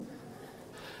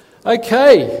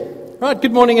Okay, right,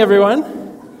 good morning everyone.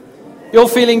 You all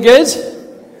feeling good?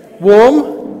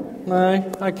 Warm?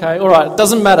 No? Okay, alright,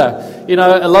 doesn't matter. You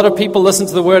know, a lot of people listen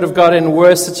to the Word of God in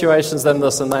worse situations than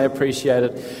this and they appreciate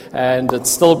it. And it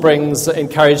still brings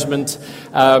encouragement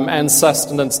and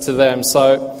sustenance to them.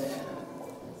 So,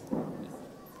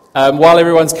 while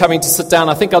everyone's coming to sit down,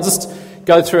 I think I'll just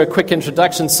go through a quick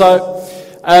introduction. So,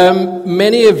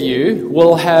 many of you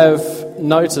will have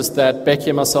noticed that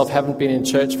Becky and myself haven't been in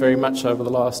church very much over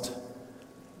the last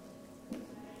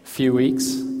few weeks.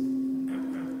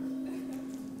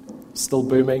 Still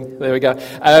booming. There we go.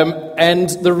 And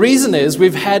the reason is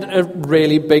we've had a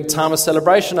really big time of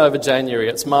celebration over January.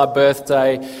 It's my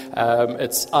birthday.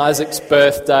 It's Isaac's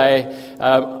birthday.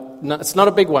 No, it's not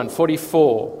a big one,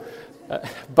 44.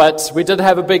 But we did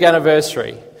have a big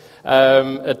anniversary.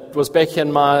 It was Becky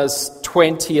and Maya's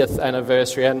 20th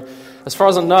anniversary. And as far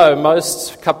as I know,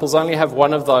 most couples only have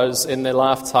one of those in their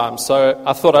lifetime. So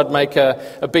I thought I'd make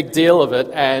a big deal of it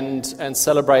and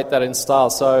celebrate that in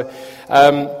style. So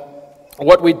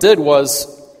what we did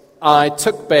was I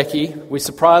took Becky, we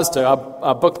surprised her,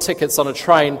 I booked tickets on a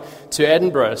train to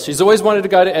Edinburgh. She's always wanted to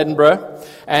go to Edinburgh,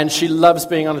 and she loves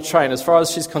being on a train. As far as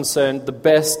she's concerned, the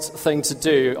best thing to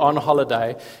do on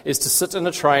holiday is to sit in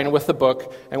a train with a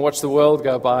book and watch the world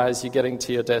go by as you're getting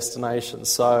to your destination.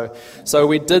 So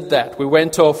we did that. We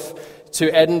went off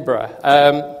to Edinburgh,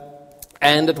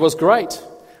 and it was great.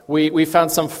 We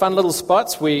found some fun little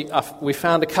spots. We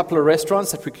found a couple of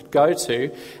restaurants that we could go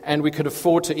to and we could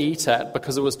afford to eat at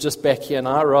because it was just Becky and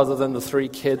I rather than the three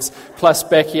kids plus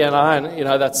Becky and I. And, you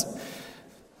know, it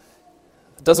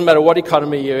doesn't matter what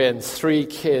economy you're in, three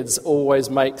kids always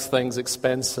makes things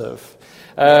expensive.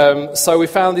 So we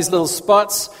found these little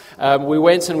spots. We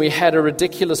went and we had a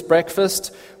ridiculous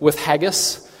breakfast with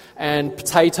haggis and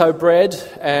potato bread,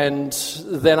 and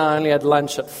then I only had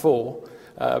lunch at 4.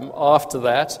 After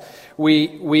that,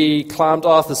 we climbed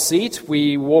Arthur's Seat,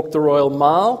 we walked the Royal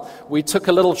Mile, we took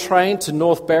a little train to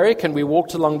North Berwick and we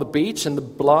walked along the beach in the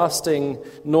blasting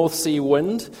North Sea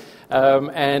wind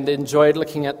and enjoyed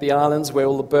looking at the islands where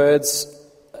all the birds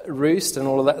roost and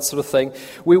all of that sort of thing.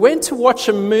 We went to watch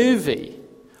a movie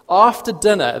after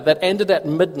dinner that ended at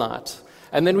midnight,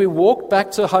 and then we walked back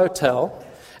to a hotel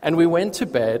and we went to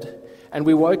bed and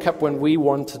we woke up when we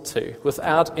wanted to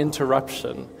without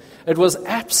interruption. It was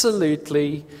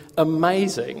absolutely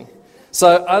amazing.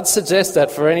 So I'd suggest that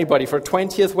for anybody. For a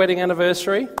 20th wedding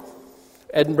anniversary,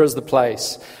 Edinburgh's the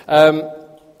place.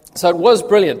 So it was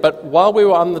brilliant. But while we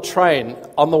were on the train,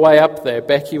 on the way up there,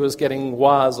 Becky was getting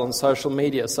wise on social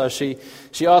media. So she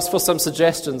asked for some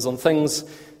suggestions on things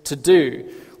to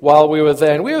do while we were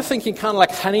there. And we were thinking kind of like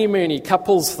honeymoony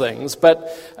couples things.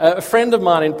 But a friend of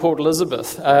mine in Port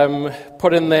Elizabeth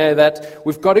put in there that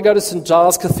we've got to go to St.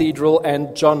 Giles Cathedral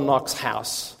and John Knox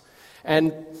House.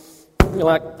 And you're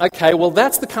like, okay, well,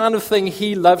 that's the kind of thing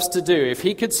he loves to do. If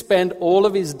he could spend all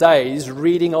of his days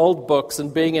reading old books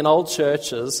and being in old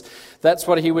churches, that's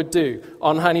what he would do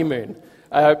on honeymoon.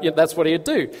 That's what he'd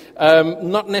do.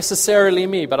 Not necessarily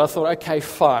me, but I thought, okay,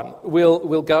 fine.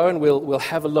 We'll go and we'll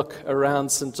have a look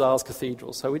around St. Giles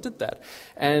Cathedral. So we did that.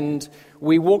 And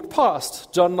we walked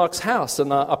past John Knox House,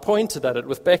 and I pointed at it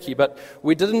with Becky, but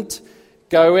we didn't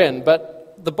go in.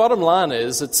 But the bottom line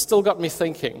is, it still got me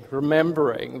thinking,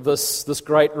 remembering this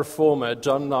great reformer,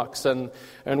 John Knox, and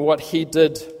what he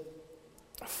did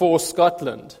for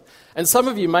Scotland. And some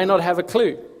of you may not have a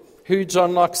clue who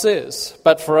John Knox is,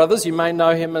 but for others you may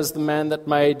know him as the man that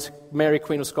made Mary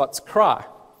Queen of Scots cry.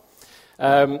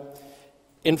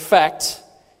 In fact,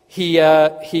 he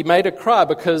made her cry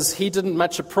because he didn't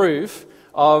much approve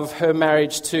of her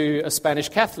marriage to a Spanish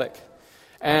Catholic.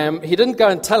 He didn't go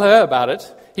and tell her about it,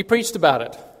 he preached about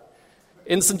it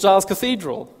in St. Giles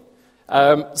Cathedral.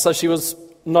 So she was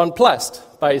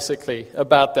nonplussed, basically,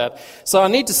 about that. So I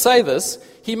need to say this,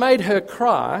 he made her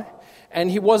cry, and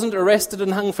he wasn't arrested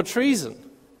and hung for treason.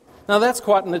 Now that's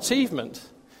quite an achievement.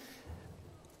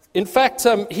 In fact,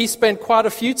 he spent quite a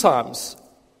few times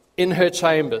in her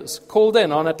chambers, called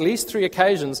in on at least 3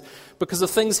 occasions because of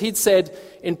things he'd said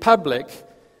in public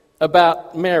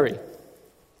about Mary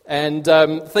and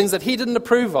things that he didn't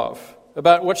approve of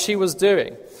about what she was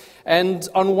doing. And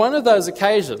on one of those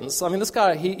occasions, I mean, this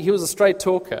guy, he was a straight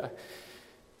talker.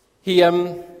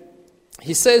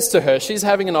 He says to her, she's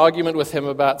having an argument with him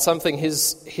about something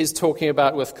he's talking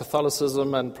about with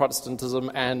Catholicism and Protestantism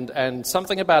and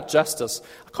something about justice.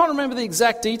 I can't remember the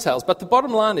exact details, but the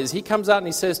bottom line is he comes out and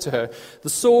he says to her, the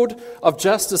sword of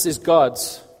justice is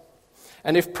God's,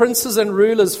 and if princes and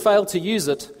rulers fail to use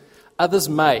it, others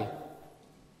may.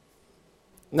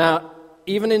 Now,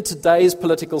 even in today's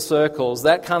political circles,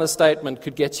 that kind of statement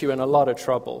could get you in a lot of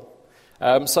trouble.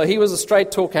 So he was a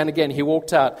straight talker, and again, he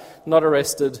walked out not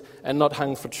arrested and not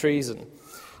hung for treason.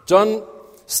 John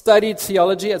studied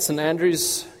theology at St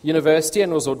Andrews University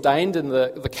and was ordained in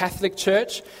the Catholic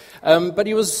Church, but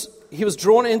he was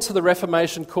drawn into the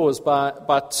Reformation cause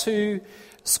by two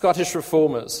Scottish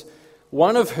reformers,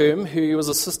 one of whom, who he was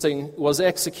assisting, was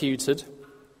executed.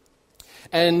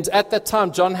 And at that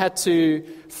time, John had to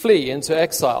flee into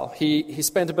exile. He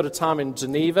spent a bit of time in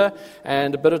Geneva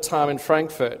and a bit of time in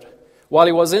Frankfurt. While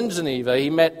he was in Geneva, he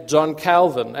met John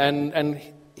Calvin, and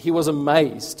he was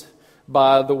amazed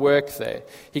by the work there.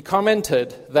 He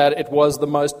commented that it was the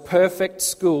most perfect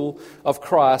school of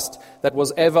Christ that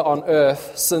was ever on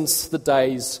earth since the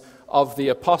days of the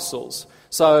apostles.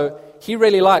 So he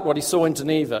really liked what he saw in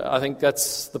Geneva. I think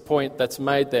that's the point that's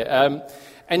made there.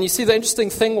 And you see, the interesting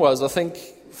thing was, I think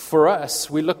for us,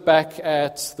 we look back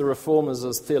at the reformers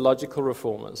as theological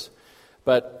reformers,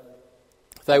 but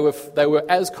they were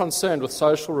as concerned with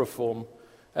social reform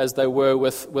as they were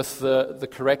with the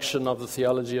correction of the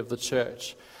theology of the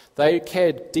church. They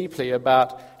cared deeply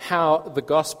about how the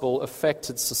gospel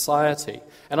affected society.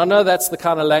 And I know that's the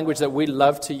kind of language that we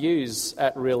love to use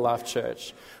at Real Life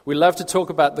Church. We love to talk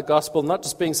about the gospel not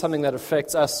just being something that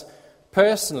affects us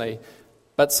personally,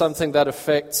 but something that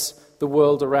affects the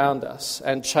world around us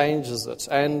and changes it.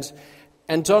 And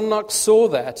John Knox saw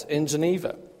that in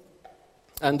Geneva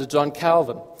under John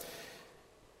Calvin.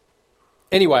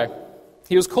 Anyway,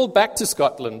 he was called back to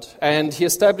Scotland, and he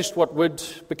established what would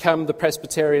become the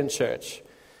Presbyterian Church.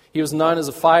 He was known as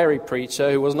a fiery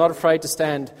preacher who was not afraid to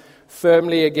stand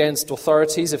firmly against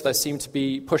authorities if they seemed to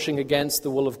be pushing against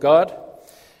the will of God.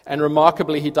 And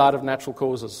remarkably, he died of natural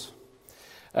causes.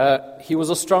 He was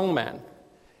a strong man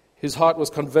whose heart was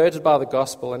converted by the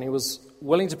gospel, and he was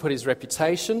willing to put his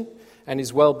reputation and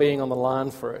his well-being on the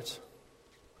line for it.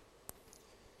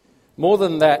 More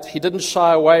than that, he didn't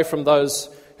shy away from those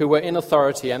who were in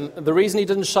authority. And the reason he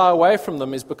didn't shy away from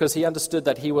them is because he understood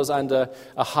that he was under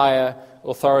a higher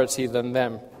authority than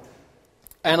them.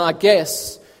 And I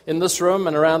guess in this room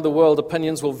and around the world,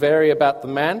 opinions will vary about the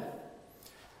man.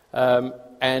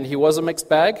 And he was a mixed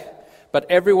bag, but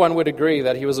everyone would agree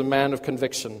that he was a man of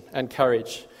conviction and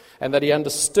courage, and that he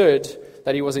understood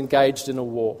that he was engaged in a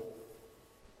war,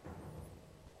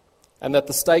 and that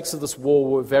the stakes of this war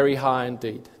were very high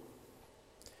indeed.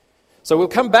 So we'll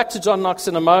come back to John Knox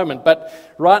in a moment, but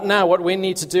right now what we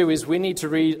need to do is we need to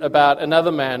read about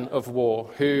another man of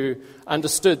war who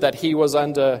understood that he was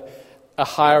under a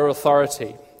higher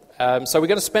authority. So we're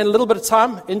going to spend a little bit of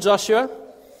time in Joshua.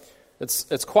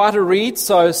 It's quite a read,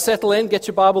 so settle in, get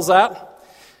your Bibles out.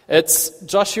 It's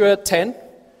Joshua 10.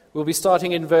 We'll be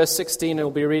starting in verse 16 and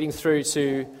we'll be reading through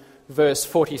to verse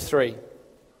 43.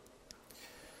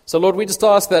 So Lord, we just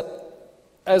ask that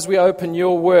as we open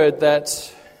your word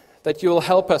that you'll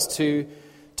help us to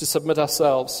submit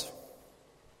ourselves.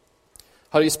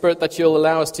 Holy Spirit, that you'll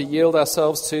allow us to yield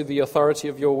ourselves to the authority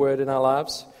of your word in our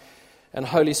lives. And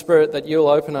Holy Spirit, that you'll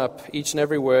open up each and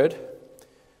every word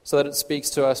so that it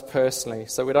speaks to us personally.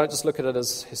 So we don't just look at it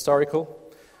as historical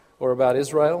or about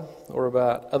Israel or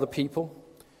about other people,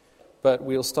 but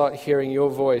we'll start hearing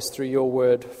your voice through your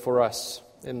word for us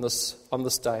on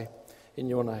this day. In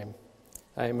your name.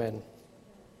 Amen.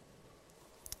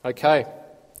 Okay.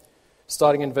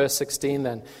 Starting in verse 16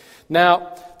 then.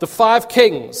 Now, the 5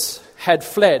 kings had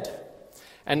fled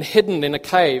and hidden in a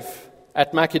cave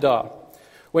at Makkedah.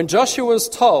 When Joshua was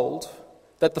told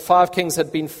that the 5 kings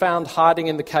had been found hiding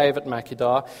in the cave at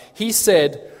Makkedah, he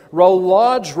said, "Roll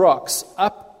large rocks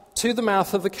up to the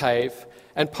mouth of the cave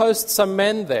and post some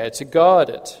men there to guard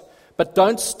it. But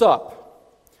don't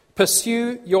stop.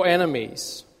 Pursue your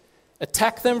enemies.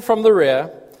 Attack them from the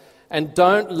rear and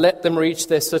don't let them reach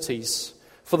their cities.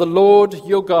 For the Lord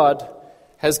your God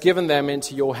has given them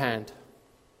into your hand."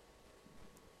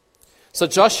 So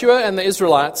Joshua and the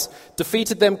Israelites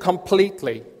defeated them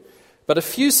completely, but a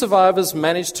few survivors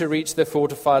managed to reach their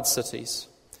fortified cities.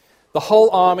 The whole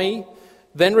army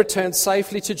then returned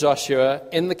safely to Joshua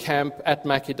in the camp at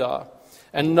Makkedah,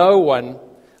 and no one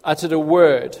uttered a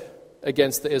word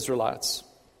against the Israelites.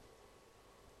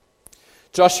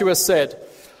 Joshua said,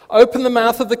 "Open the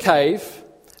mouth of the cave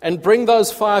and bring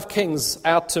those 5 kings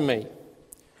out to me."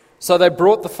 So they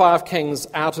brought the 5 kings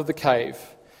out of the cave,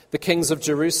 the kings of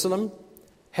Jerusalem,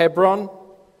 Hebron,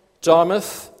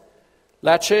 Jarmuth,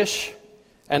 Lachish,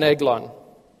 and Eglon.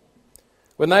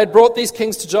 When they had brought these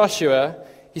kings to Joshua,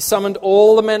 he summoned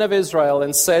all the men of Israel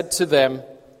and said to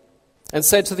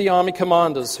the army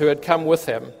commanders who had come with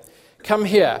him, "Come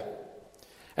here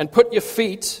and put your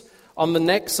feet on the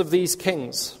necks of these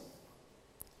kings."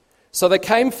 So they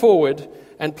came forward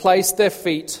and placed their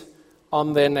feet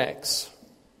on their necks.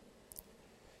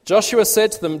 Joshua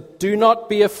said to them, "Do not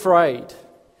be afraid.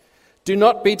 Do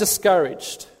not be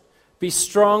discouraged. Be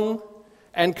strong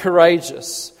and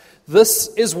courageous. This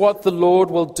is what the Lord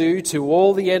will do to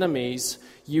all the enemies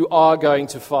you are going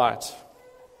to fight."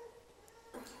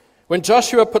 Then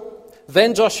Joshua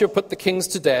put the kings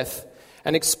to death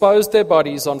and exposed their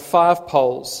bodies on 5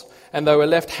 poles, and they were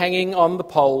left hanging on the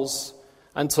poles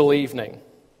until evening.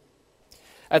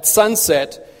 At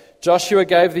sunset, Joshua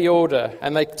gave the order,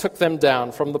 and they took them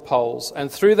down from the poles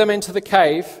and threw them into the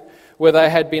cave where they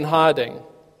had been hiding.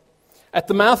 At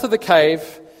the mouth of the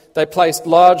cave, they placed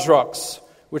large rocks,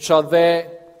 which are there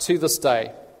to this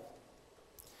day.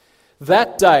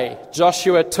 That day,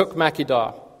 Joshua took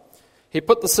Makkedah. He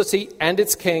put the city and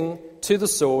its king to the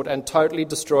sword and totally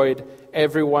destroyed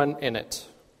everyone in it.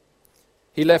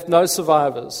 He left no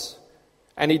survivors,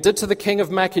 and he did to the king of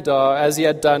Makkedah as he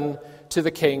had done to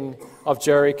the king of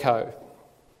Jericho.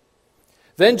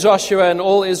 Then Joshua and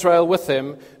all Israel with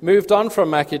him moved on from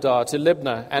Makkedah to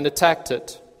Libnah and attacked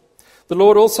it. The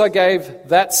Lord also gave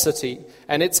that city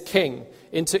and its king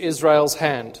into Israel's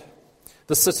hand.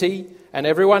 The city and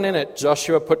everyone in it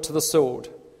Joshua put to the sword.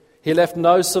 He left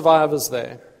no survivors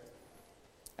there.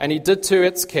 And he did to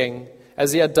its king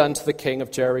as he had done to the king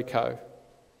of Jericho.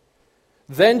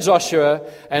 Then Joshua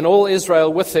and all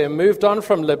Israel with him moved on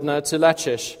from Libnah to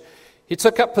Lachish. He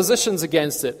took up positions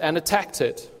against it and attacked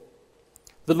it.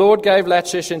 The Lord gave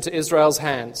Lachish into Israel's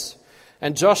hands,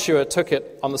 and Joshua took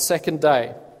it on the second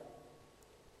day.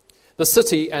 The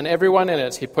city and everyone in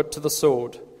it he put to the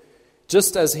sword,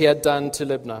 just as he had done to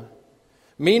Libnah.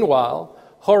 Meanwhile,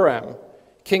 Horam,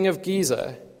 king of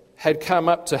Gezer, had come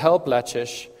up to help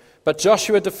Lachish, but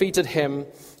Joshua defeated him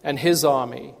and his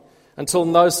army until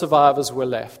no survivors were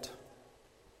left.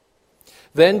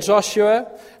 Then Joshua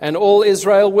and all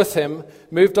Israel with him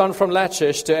moved on from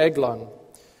Lachish to Eglon.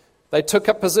 They took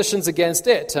up positions against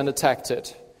it and attacked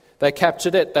it. They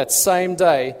captured it that same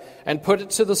day and put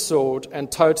it to the sword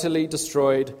and totally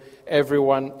destroyed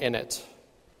everyone in it,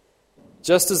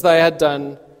 just as they had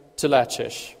done to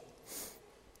Lachish.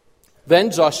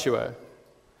 Then Joshua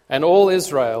and all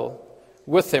Israel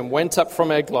with him went up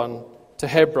from Eglon to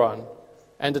Hebron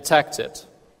and attacked it.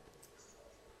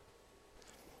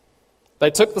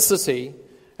 They took the city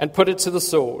and put it to the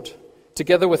sword,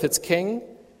 together with its king,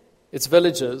 its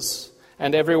villages,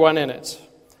 and everyone in it.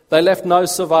 They left no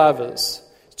survivors.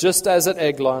 Just as at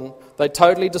Eglon, they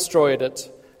totally destroyed it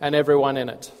and everyone in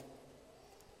it.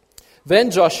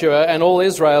 Then Joshua and all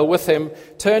Israel with him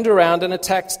turned around and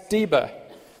attacked Debir.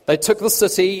 They took the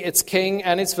city, its king,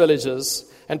 and its villages,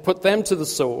 and put them to the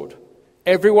sword.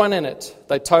 Everyone in it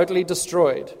they totally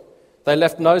destroyed. They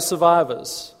left no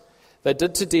survivors. They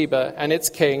did to Debir and its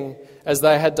king as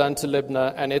they had done to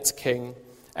Libnah and its king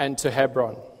and to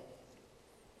Hebron.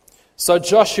 So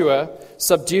Joshua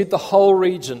subdued the whole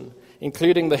region,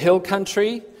 including the hill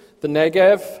country, the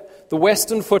Negev, the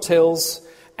western foothills,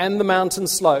 and the mountain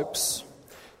slopes,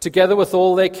 together with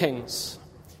all their kings.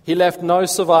 He left no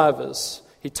survivors.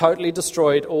 He totally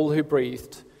destroyed all who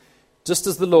breathed, just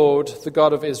as the Lord, the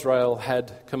God of Israel,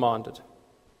 had commanded.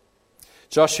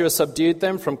 Joshua subdued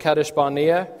them from Kadesh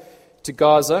Barnea to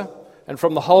Gaza, and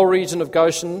from the whole region of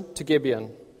Goshen to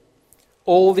Gibeon.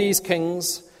 All these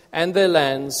kings and their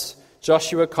lands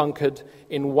Joshua conquered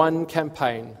in one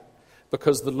campaign,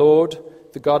 because the Lord,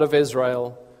 the God of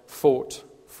Israel, fought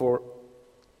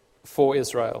for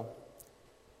Israel.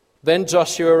 Then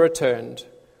Joshua returned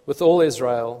with all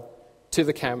Israel to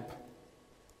the camp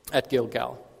at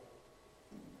Gilgal.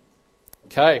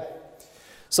 Okay,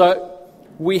 so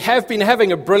we have been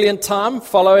having a brilliant time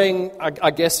following,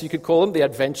 I guess you could call them, the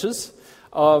adventures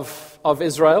of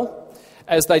Israel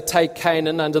as they take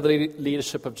Canaan under the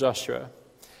leadership of Joshua.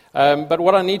 But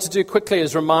what I need to do quickly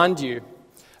is remind you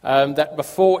that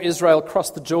before Israel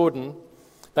crossed the Jordan,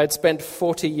 they'd spent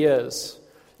 40 years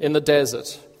in the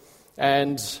desert.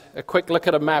 And a quick look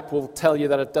at a map will tell you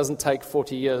that it doesn't take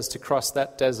 40 years to cross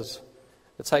that desert.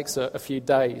 It takes a few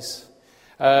days.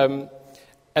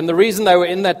 And the reason they were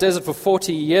in that desert for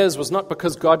 40 years was not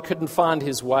because God couldn't find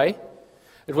his way.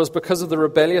 It was because of the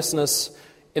rebelliousness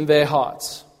in their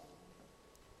hearts.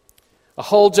 A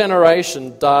whole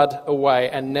generation died away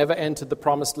and never entered the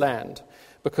promised land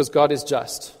because God is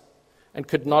just and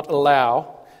could not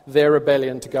allow their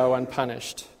rebellion to go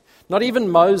unpunished. Not even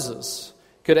Moses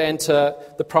could enter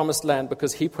the promised land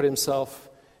because he put himself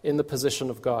in the position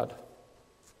of God.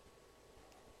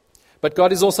 But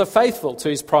God is also faithful to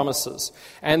his promises.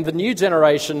 And the new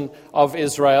generation of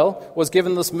Israel was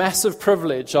given this massive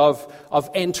privilege of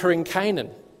entering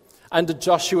Canaan under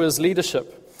Joshua's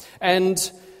leadership.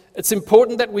 And it's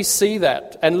important that we see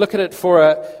that and look at it for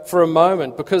a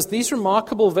moment, because these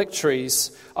remarkable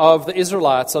victories of the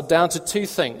Israelites are down to two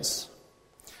things.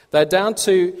 They're down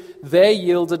to their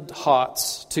yielded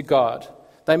hearts to God.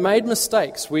 They made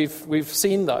mistakes, we've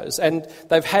seen those, and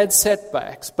they've had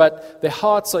setbacks, but their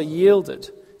hearts are yielded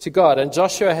to God. And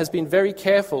Joshua has been very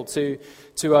careful to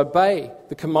obey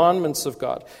the commandments of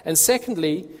God. And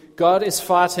secondly, God is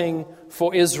fighting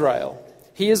for Israel.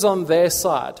 He is on their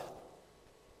side.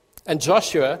 And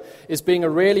Joshua is being a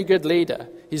really good leader.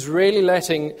 He's really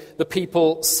letting the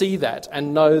people see that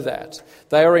and know that.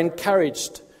 They are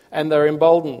encouraged and they're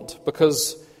emboldened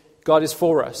because God is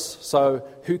for us. So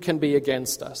who can be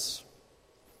against us?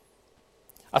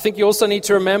 I think you also need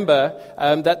to remember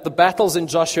that the battles in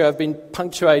Joshua have been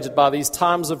punctuated by these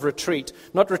times of retreat.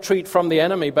 Not retreat from the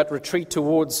enemy, but retreat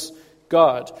towards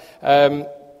God.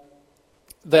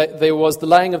 There was the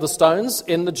laying of the stones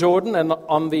in the Jordan and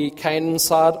on the Canaan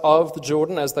side of the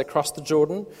Jordan as they crossed the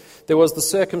Jordan. There was the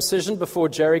circumcision before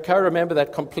Jericho. Remember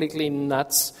that completely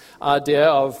nuts idea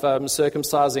of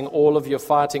circumcising all of your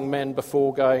fighting men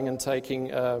before going and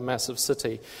taking a massive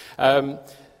city.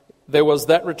 There was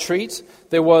that retreat.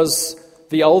 There was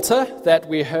the altar that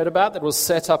we heard about that was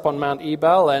set up on Mount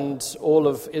Ebal, and all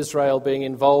of Israel being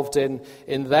involved in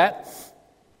that.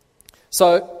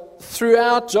 So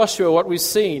throughout Joshua, what we've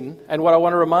seen, and what I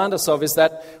want to remind us of, is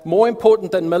that more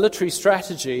important than military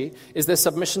strategy is their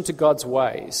submission to God's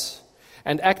ways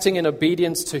and acting in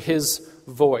obedience to His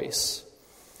voice.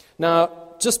 Now,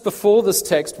 just before this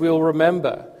text, we'll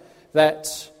remember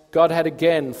that God had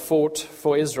again fought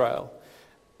for Israel.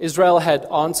 Israel had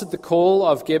answered the call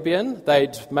of Gibeon.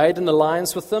 They'd made an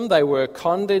alliance with them. They were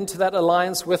conned into that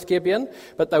alliance with Gibeon,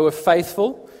 but they were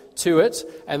faithful to it,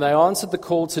 and they answered the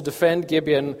call to defend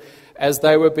Gibeon as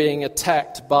they were being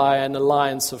attacked by an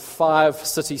alliance of 5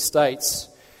 city-states.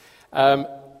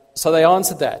 So they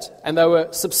answered that, and they were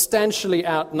substantially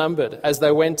outnumbered as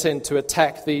they went in to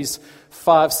attack these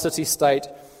 5 city-state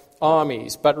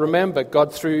armies. But remember,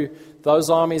 God threw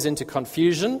those armies into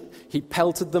confusion. He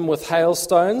pelted them with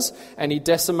hailstones, and He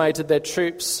decimated their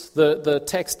troops. The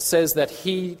text says that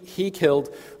He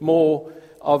killed more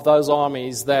of those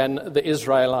armies than the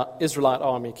Israelite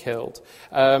army killed.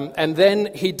 And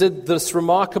then He did this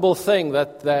remarkable thing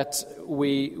that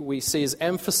we see is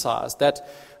emphasized, that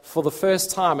for the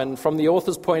first time, and from the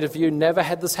author's point of view, never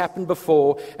had this happened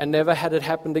before and never had it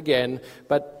happened again,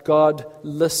 but God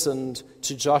listened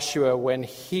to Joshua when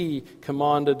he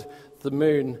commanded the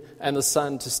moon and the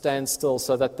sun to stand still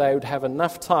so that they would have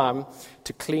enough time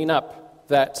to clean up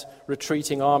that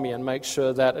retreating army and make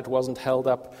sure that it wasn't held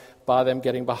up by them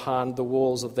getting behind the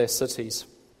walls of their cities.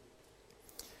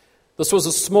 This was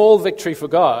a small victory for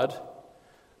God,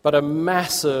 but a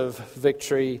massive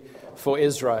victory for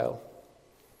Israel.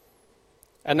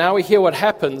 And now we hear what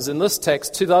happens in this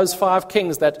text to those 5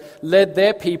 kings that led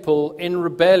their people in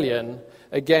rebellion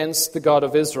against the God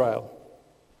of Israel.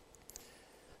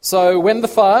 So when the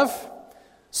 5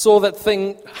 saw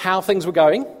how things were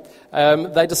going,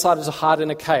 they decided to hide in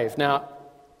a cave. Now,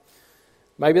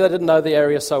 maybe they didn't know the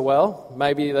area so well.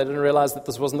 Maybe they didn't realize that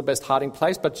this wasn't the best hiding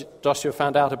place, but Joshua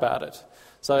found out about it.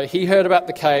 So he heard about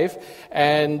the cave,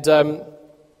 and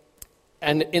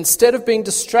instead of being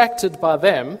distracted by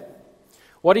them,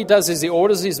 what he does is he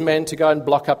orders his men to go and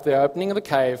block up the opening of the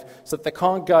cave so that they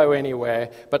can't go anywhere,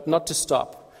 but not to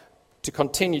stop, to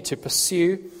continue to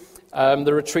pursue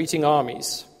the retreating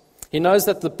armies. He knows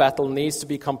that the battle needs to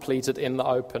be completed in the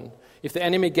open. If the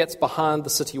enemy gets behind the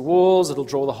city walls, it'll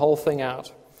draw the whole thing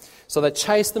out. So they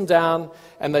chase them down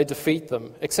and they defeat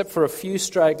them, except for a few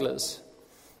stragglers.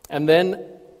 And then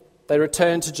they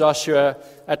return to Joshua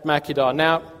at Makkedah.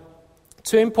 Now,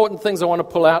 2 important things I want to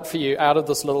pull out for you out of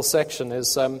this little section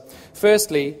is,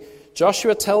 firstly,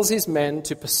 Joshua tells his men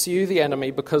to pursue the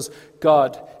enemy because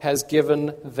God has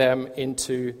given them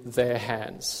into their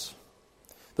hands.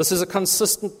 This is a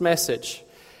consistent message,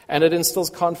 and it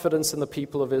instills confidence in the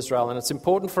people of Israel. And it's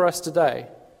important for us today.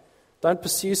 Don't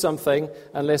pursue something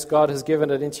unless God has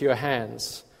given it into your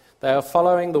hands. They are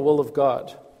following the will of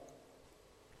God.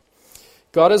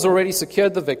 God has already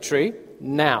secured the victory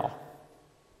now.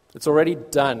 It's already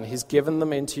done. He's given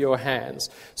them into your hands.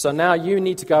 So now you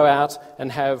need to go out and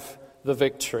have the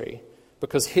victory.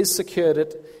 Because He's secured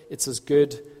it, it's as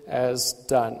good as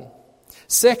done.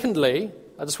 Secondly,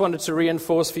 I just wanted to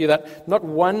reinforce for you that not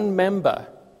one member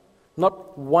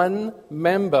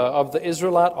of the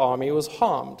Israelite army was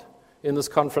harmed in this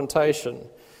confrontation.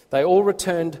 They all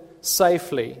returned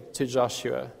safely to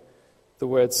Joshua, the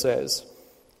word says.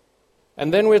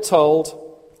 And then we're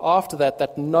told after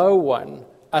that no one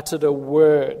uttered a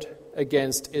word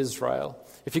against Israel.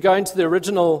 If you go into the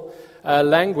original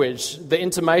language, the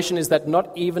intimation is that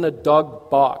not even a dog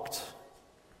barked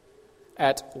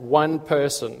at one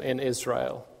person in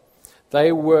Israel.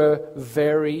 They were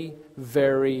very,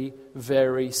 very,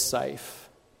 very safe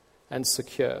and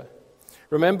secure.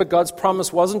 Remember, God's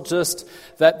promise wasn't just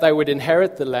that they would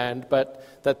inherit the land,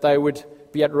 but that they would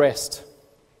be at rest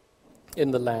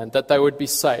in the land, that they would be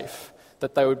safe,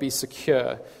 that they would be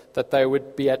secure, that they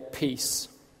would be at peace.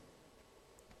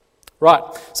 Right,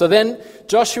 so then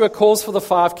Joshua calls for the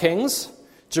 5 kings,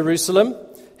 Jerusalem,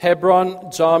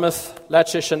 Hebron, Jarmuth,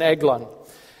 Lachish, and Eglon.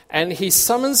 And he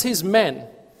summons his men,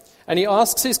 and he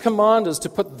asks his commanders to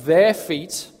put their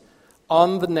feet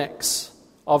on the necks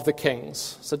of the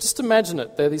kings. So just imagine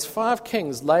it. There are these 5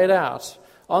 kings laid out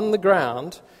on the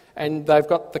ground, and they've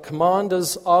got the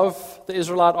commanders of the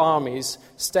Israelite armies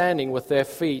standing with their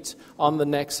feet on the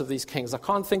necks of these kings. I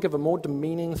can't think of a more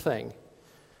demeaning thing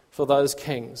for those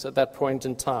kings at that point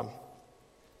in time.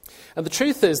 And the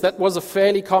truth is that was a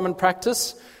fairly common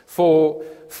practice for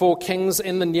kings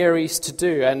in the Near East to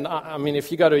do. And I mean,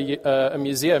 if you go to a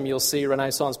museum, you'll see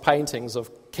Renaissance paintings of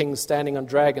kings standing on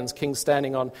dragons, kings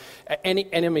standing on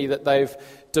any enemy that they've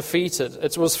defeated.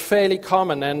 It was fairly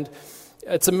common, and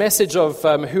it's a message of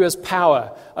who has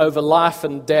power over life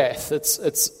and death.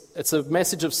 It's a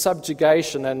message of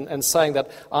subjugation and saying that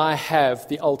I have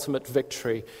the ultimate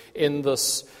victory in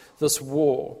this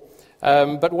war.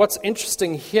 But what's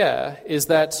interesting here is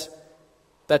that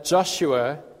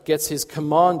Joshua gets his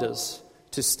commanders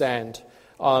to stand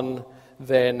on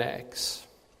their necks.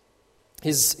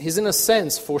 He's in a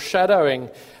sense foreshadowing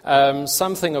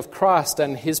something of Christ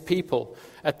and his people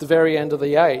at the very end of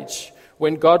the age,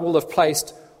 when God will have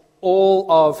placed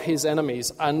all of his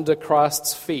enemies under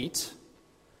Christ's feet,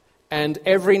 and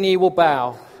every knee will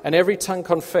bow and every tongue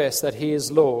confess that he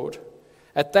is Lord.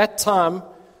 At that time,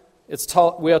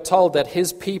 we are told that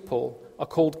his people are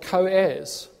called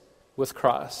co-heirs with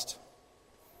Christ,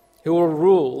 who will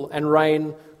rule and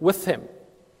reign with him.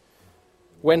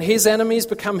 When his enemies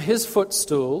become his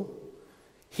footstool,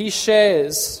 he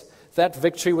shares that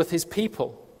victory with his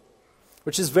people,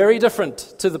 which is very different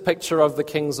to the picture of the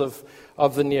kings of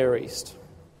the Near East.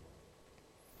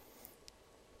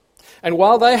 And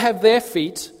while they have their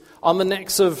feet on the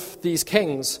necks of these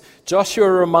kings, Joshua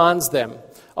reminds them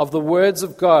of the words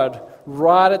of God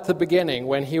right at the beginning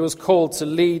when he was called to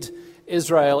lead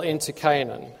Israel into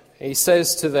Canaan. He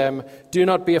says to them, "Do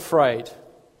not be afraid.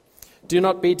 Do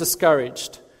not be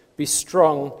discouraged. Be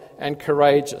strong and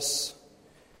courageous."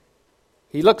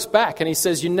 He looks back and he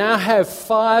says, you now have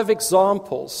 5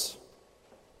 examples.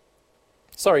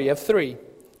 Sorry, you have 3.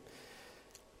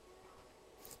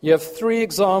 You have 3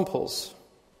 examples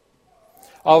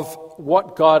of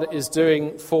what God is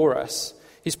doing for us.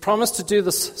 He's promised to do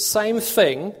the same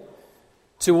thing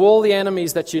to all the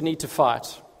enemies that you need to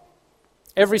fight.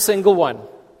 Every single one.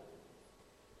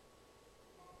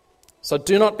 So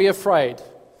do not be afraid.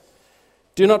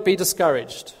 Do not be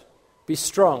discouraged. Be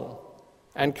strong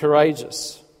and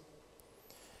courageous.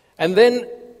 And then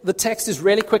the text is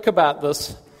really quick about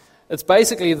this. It's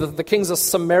basically the kings are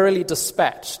summarily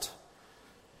dispatched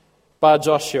by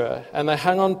Joshua, and they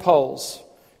hang on poles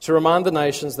to remind the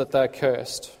nations that they're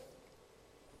cursed.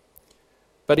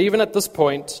 But even at this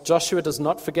point, Joshua does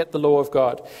not forget the law of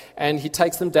God, and he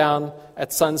takes them down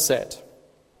at sunset.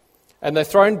 And they're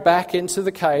thrown back into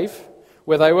the cave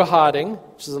where they were hiding,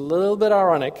 which is a little bit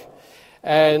ironic.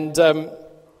 And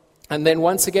then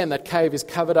once again, that cave is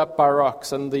covered up by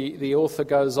rocks, and the author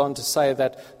goes on to say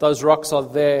that those rocks are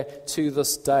there to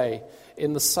this day,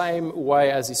 in the same way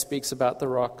as he speaks about the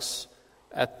rocks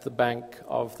at the bank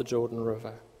of the Jordan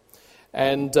River.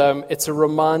 And it's a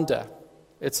reminder.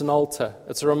 It's an altar.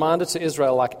 It's a reminder to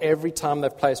Israel, like every time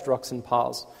they've placed rocks in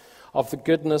piles, of the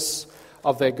goodness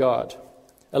of their God.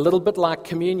 A little bit like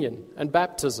communion and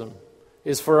baptism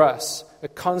is for us a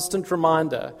constant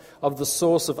reminder of the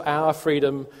source of our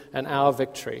freedom and our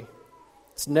victory.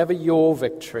 It's never your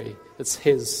victory, it's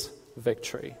his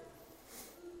victory.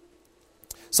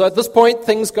 So at this point,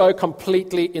 things go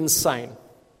completely insane.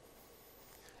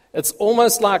 It's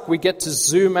almost like we get to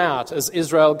zoom out as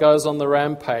Israel goes on the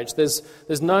rampage. There's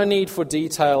no need for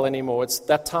detail anymore.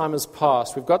 That time has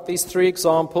passed. We've got these 3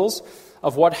 examples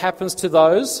of what happens to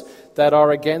those that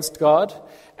are against God,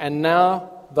 and now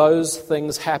those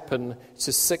things happen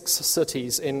to 6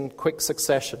 cities in quick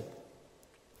succession.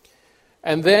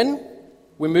 And then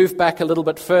we move back a little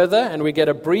bit further and we get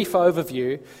a brief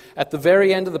overview at the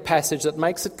very end of the passage that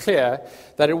makes it clear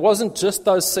that it wasn't just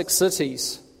those 6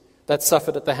 cities that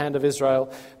suffered at the hand of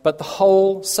Israel, but the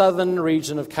whole southern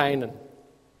region of Canaan.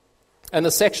 And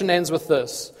the section ends with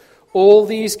this: all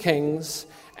these kings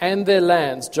and their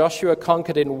lands Joshua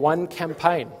conquered in one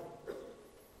campaign,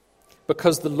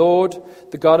 because the Lord,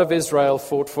 the God of Israel,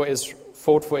 fought for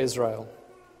Israel.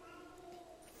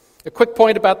 A quick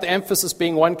point about the emphasis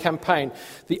being one campaign.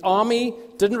 The army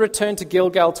didn't return to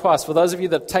Gilgal twice. For those of you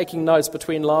that are taking notes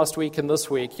between last week and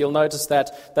this week, you'll notice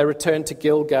that they returned to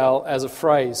Gilgal as a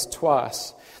phrase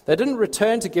twice. They didn't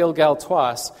return to Gilgal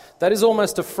twice. That is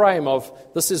almost a frame of,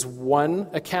 this is one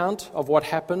account of what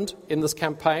happened in this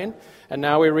campaign, and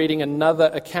now we're reading another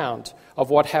account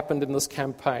of what happened in this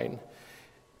campaign.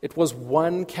 It was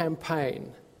one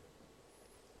campaign.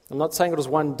 I'm not saying it was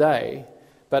one day,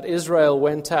 but Israel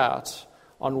went out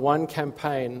on one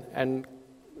campaign and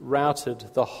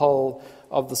routed the whole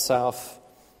of the south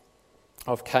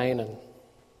of Canaan.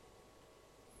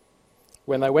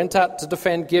 When they went out to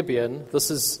defend Gibeon,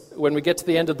 this is when we get to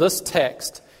the end of this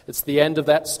text, it's the end of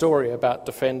that story about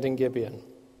defending Gibeon.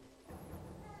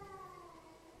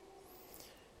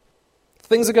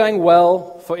 Things are going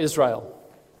well for Israel.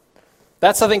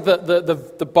 That's, I think,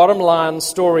 the bottom line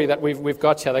story that we've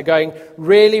got here. They're going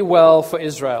really well for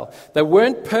Israel. They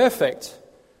weren't perfect,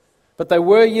 but they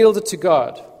were yielded to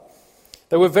God.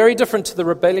 They were very different to the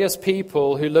rebellious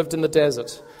people who lived in the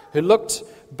desert, who looked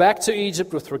back to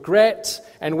Egypt with regret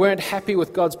and weren't happy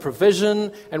with God's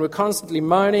provision and were constantly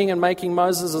moaning and making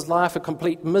Moses' life a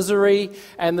complete misery.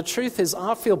 And the truth is,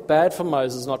 I feel bad for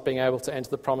Moses not being able to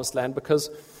enter the promised land, because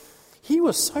he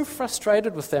was so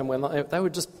frustrated with them when they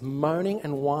were just moaning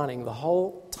and whining the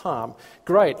whole time.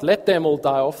 Great, let them all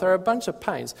die off. They're a bunch of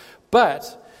pains.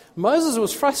 But Moses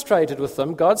was frustrated with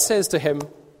them. God says to him,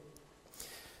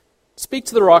 speak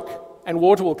to the rock and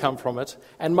water will come from it.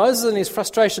 And Moses in his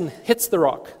frustration hits the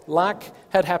rock like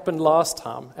had happened last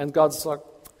time. And God's like,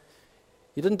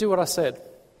 you didn't do what I said,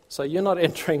 so you're not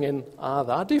entering in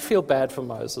either. I do feel bad for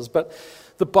Moses. But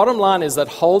the bottom line is that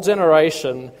whole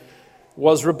generation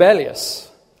was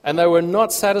rebellious, and they were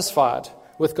not satisfied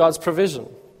with God's provision.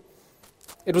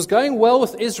 It was going well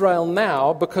with Israel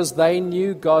now because they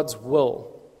knew God's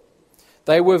will.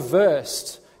 They were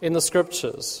versed in the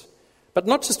Scriptures, but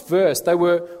not just versed, they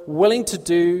were willing to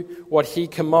do what He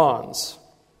commands.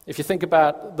 If you think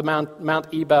about the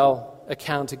Mount Ebal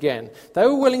account again, they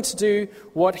were willing to do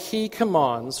what He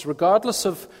commands, regardless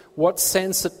of what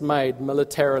sense it made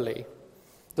militarily.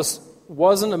 This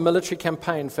wasn't a military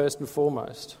campaign first and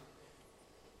foremost.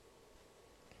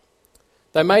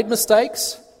 They made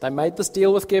mistakes. They made this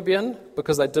deal with Gibeon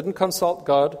because they didn't consult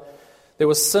God. There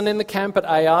was sin in the camp at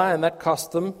Ai, and that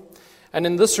cost them. And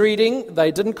in this reading,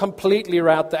 they didn't completely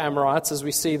rout the Amorites. As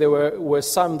we see, there were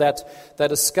some that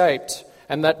escaped,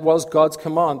 and that was God's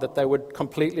command, that they would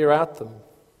completely rout them.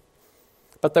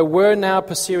 But they were now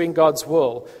pursuing God's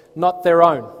will, not their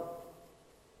own.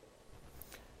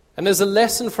 And there's a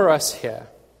lesson for us here.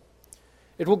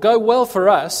 It will go well for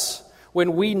us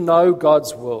when we know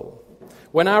God's will,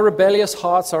 when our rebellious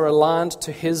hearts are aligned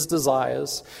to His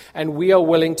desires and we are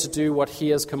willing to do what He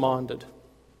has commanded.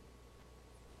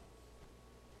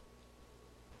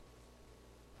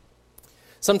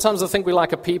 Sometimes I think we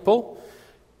like a people.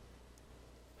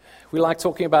 We like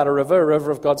talking about a river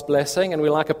of God's blessing, and we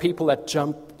like a people that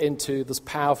jump into this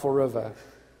powerful river.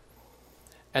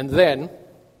 And then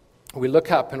we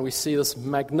look up and we see this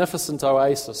magnificent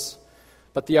oasis,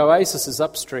 but the oasis is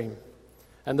upstream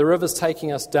and the river's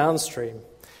taking us downstream,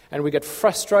 and we get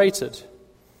frustrated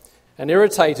and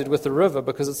irritated with the river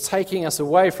because it's taking us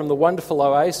away from the wonderful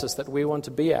oasis that we want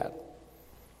to be at.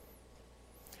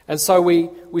 And so we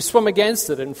swim against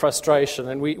it in frustration,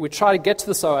 and we try to get to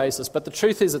this oasis, but the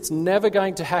truth is it's never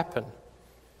going to happen.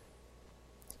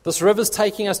 This river's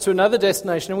taking us to another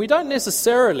destination, and we don't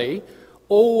necessarily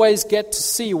always get to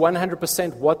see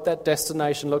 100% what that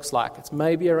destination looks like. It's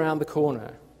maybe around the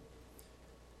corner.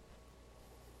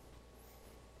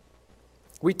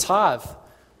 We tithe,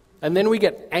 and then we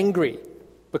get angry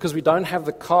because we don't have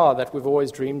the car that we've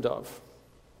always dreamed of.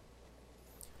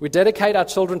 We dedicate our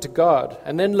children to God,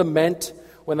 and then lament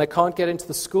when they can't get into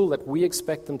the school that we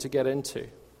expect them to get into.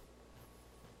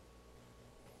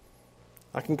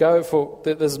 I can go for,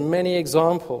 there's many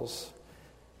examples.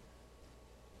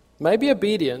 Maybe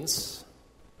obedience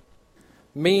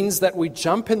means that we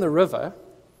jump in the river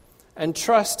and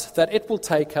trust that it will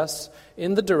take us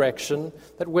in the direction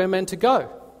that we're meant to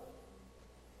go,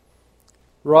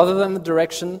 rather than the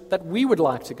direction that we would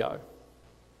like to go.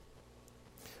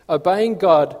 Obeying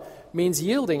God means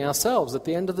yielding ourselves at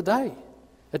the end of the day.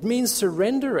 It means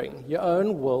surrendering your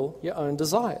own will, your own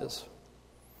desires.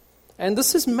 And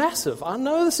this is massive. I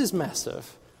know this is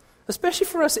massive, especially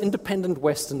for us independent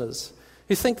Westerners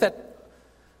who think that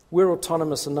we're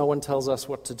autonomous and no one tells us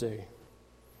what to do.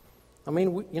 I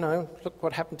mean, look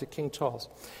what happened to King Charles.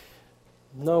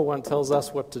 No one tells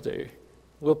us what to do.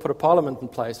 We'll put a parliament in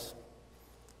place.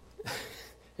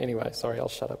 Anyway, sorry, I'll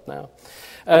shut up now.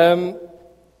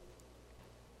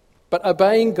 But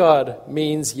obeying God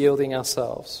means yielding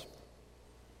ourselves.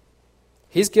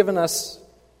 He's given us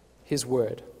His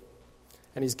Word,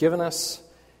 and He's given us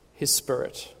His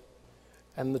Spirit.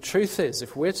 And the truth is,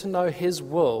 if we're to know His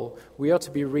will, we are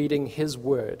to be reading His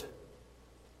Word.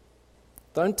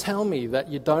 Don't tell me that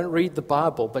you don't read the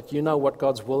Bible, but you know what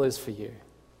God's will is for you.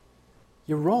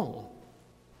 You're wrong.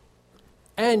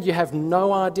 And you have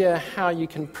no idea how you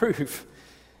can prove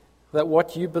that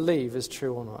what you believe is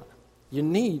true or not. You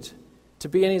need to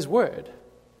be in His Word.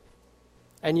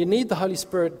 And you need the Holy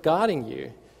Spirit guiding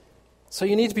you. So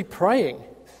you need to be praying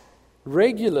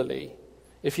regularly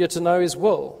if you're to know His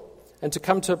will, and to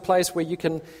come to a place where you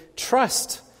can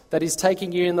trust that He's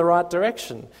taking you in the right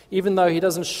direction, even though He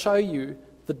doesn't show you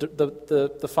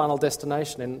the final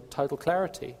destination in total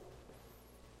clarity.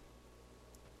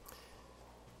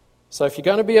 So if you're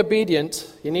going to be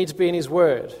obedient, you need to be in His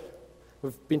Word.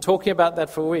 We've been talking about that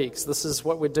for weeks. This is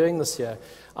what we're doing this year.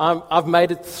 I've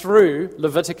made it through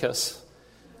Leviticus.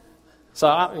 So,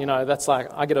 that's like,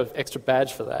 I get an extra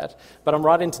badge for that. But I'm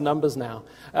right into Numbers now.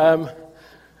 And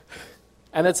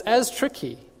it's as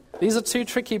tricky. These are two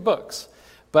tricky books.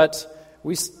 But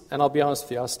and I'll be honest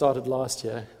with you, I started last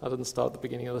year. I didn't start at the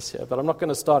beginning of this year. But I'm not going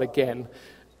to start again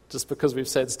just because we've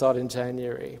said start in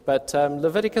January. But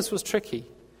Leviticus was tricky.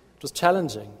 It was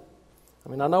challenging. I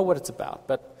mean, I know what it's about,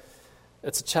 but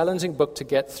it's a challenging book to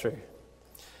get through.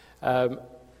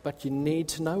 But you need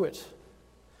to know it.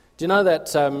 Do you know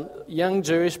that young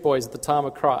Jewish boys at the time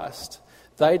of Christ,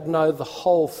 they'd know the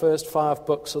whole first 5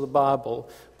 books of the Bible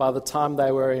by the time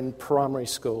they were in primary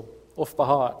school, off by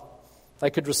heart. They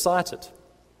could recite it.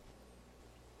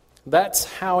 That's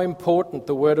how important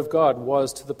the Word of God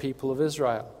was to the people of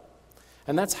Israel.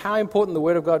 And that's how important the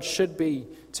Word of God should be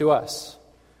to us,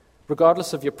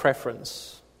 regardless of your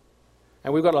preference.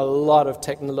 And we've got a lot of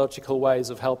technological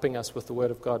ways of helping us with the Word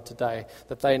of God today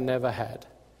that they never had.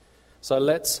 So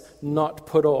let's not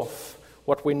put off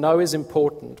what we know is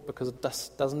important, because it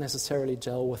doesn't necessarily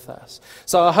gel with us.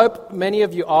 So I hope many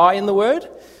of you are in the Word,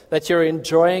 that you're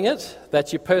enjoying it,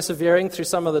 that you're persevering through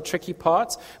some of the tricky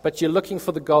parts, but you're looking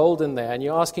for the gold in there, and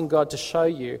you're asking God to show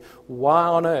you why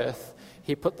on earth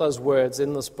He put those words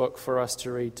in this book for us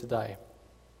to read today.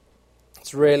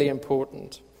 It's really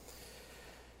important.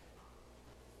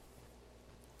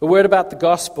 A word about the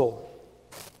gospel.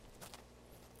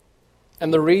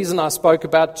 And the reason I spoke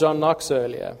about John Knox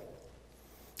earlier.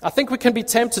 I think we can be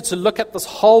tempted to look at this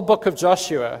whole book of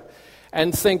Joshua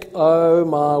and think, oh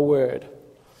my word,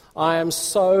 I am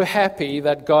so happy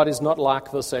that God is not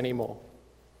like this anymore.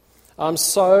 I'm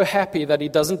so happy that He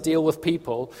doesn't deal with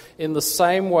people in the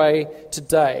same way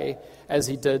today as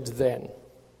He did then.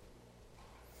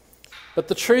 But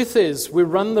the truth is, we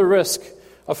run the risk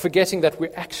of forgetting that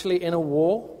we're actually in a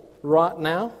war right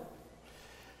now,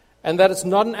 and that it's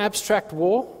not an abstract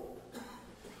war.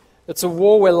 It's a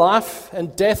war where life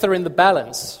and death are in the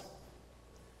balance.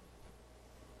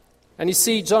 And you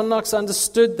see, John Knox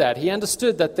understood that. He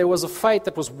understood that there was a fate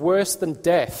that was worse than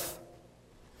death.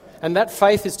 And that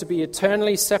faith is to be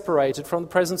eternally separated from the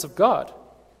presence of God.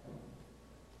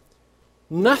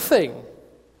 Nothing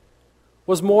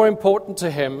was more important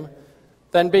to him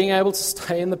than being able to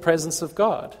stay in the presence of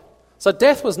God. So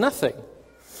death was nothing.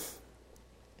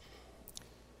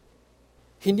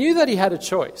 He knew that he had a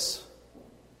choice.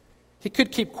 He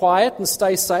could keep quiet and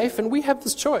stay safe, and we have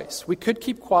this choice. We could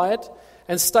keep quiet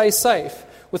and stay safe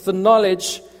with the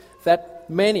knowledge that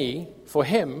many, for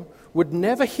him, would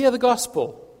never hear the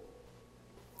gospel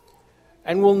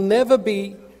and will never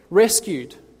be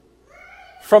rescued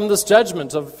from this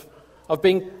judgment of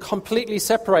being completely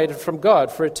separated from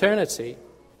God for eternity.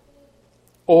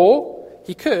 Or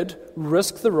he could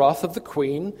risk the wrath of the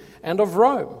Queen and of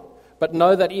Rome, but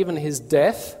know that even his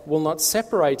death will not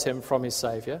separate him from his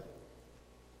Saviour,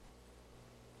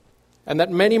 and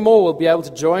that many more will be able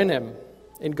to join him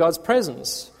in God's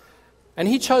presence. And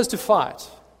he chose to fight.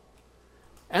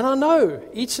 And I know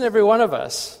each and every one of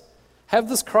us have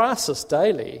this crisis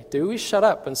daily. Do we shut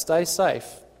up and stay safe?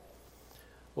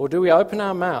 Or do we open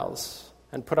our mouths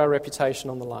and put our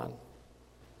reputation on the line?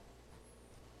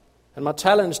 And my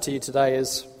challenge to you today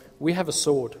is, we have a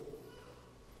sword.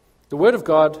 The Word of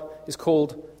God is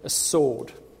called a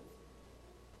sword.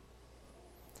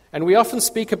 And we often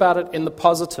speak about it in the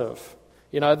positive.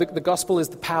 You know, the gospel is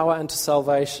the power unto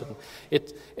salvation.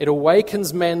 It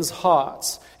awakens men's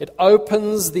hearts. It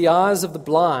opens the eyes of the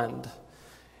blind.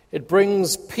 It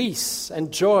brings peace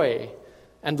and joy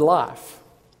and life.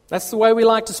 That's the way we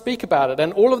like to speak about it,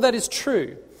 and all of that is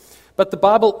true. But the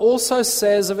Bible also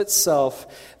says of itself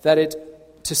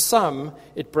that to some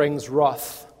it brings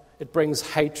wrath, it brings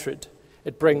hatred,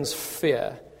 it brings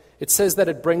fear. It says that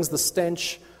it brings the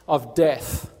stench of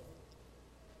death.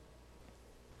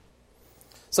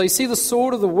 So you see, the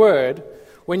sword of the word,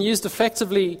 when used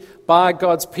effectively by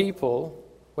God's people,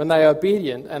 when they are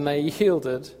obedient and they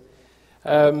yielded,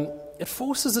 it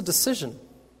forces a decision.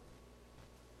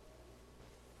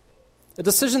 A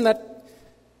decision that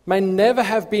may never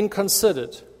have been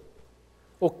considered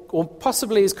or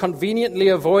possibly is conveniently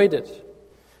avoided.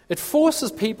 It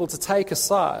forces people to take a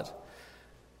side.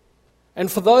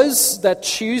 And for those that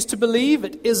choose to believe,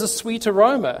 it is a sweet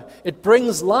aroma. It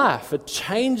brings life. It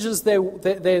changes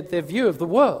their view of the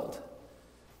world.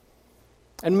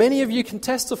 And many of you can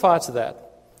testify to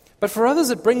that. But for others,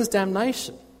 it brings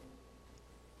damnation.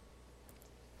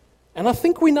 And I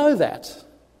think we know that.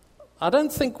 I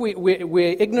don't think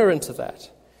we're ignorant of that.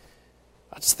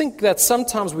 I just think that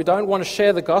sometimes we don't want to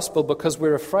share the gospel because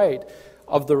we're afraid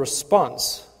of the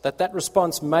response, that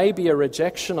response may be a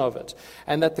rejection of it,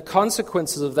 and that the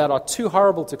consequences of that are too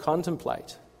horrible to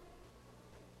contemplate.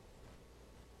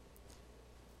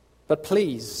 But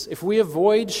please, if we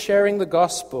avoid sharing the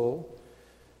gospel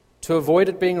to avoid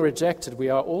it being rejected, we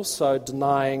are also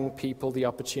denying people the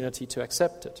opportunity to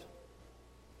accept it.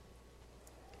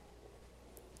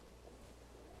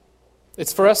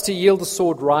 It's for us to yield the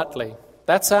sword rightly.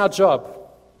 That's our job.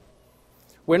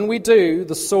 When we do,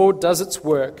 the sword does its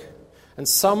work, and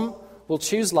some will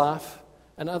choose life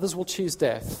and others will choose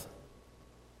death.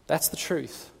 That's the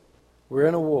truth. We're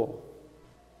in a war.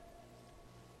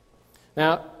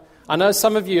 Now, I know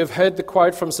some of you have heard the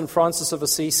quote from St. Francis of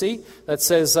Assisi that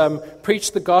says,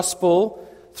 preach the gospel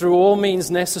through all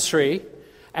means necessary,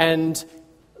 and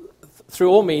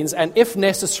if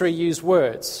necessary, use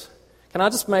words. Can I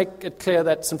just make it clear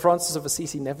that St. Francis of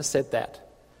Assisi never said that?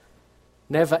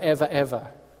 Never, ever, ever.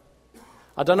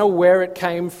 I don't know where it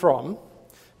came from,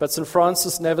 but St.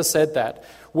 Francis never said that.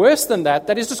 Worse than that,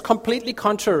 that is just completely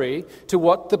contrary to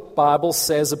what the Bible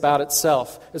says about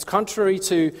itself. It's contrary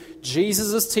to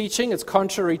Jesus' teaching. It's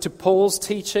contrary to Paul's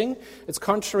teaching. It's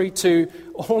contrary to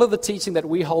all of the teaching that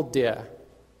we hold dear.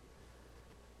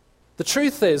 The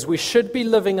truth is, we should be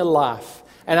living a life,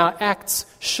 and our acts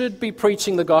should be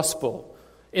preaching the gospel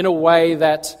in a way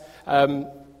that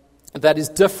is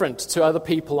different to other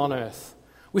people on earth.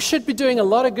 We should be doing a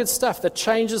lot of good stuff that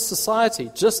changes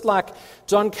society, just like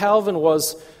John Calvin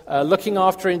was looking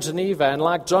after in Geneva and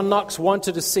like John Knox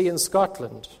wanted to see in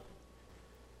Scotland.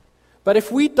 But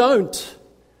if we don't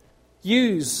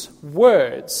use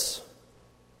words,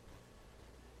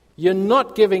 you're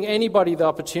not giving anybody the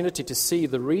opportunity to see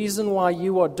the reason why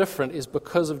you are different is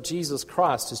because of Jesus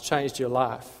Christ who's changed your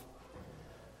life.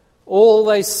 All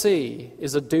they see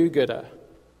is a do-gooder.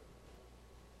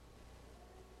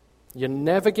 You're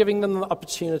never giving them the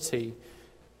opportunity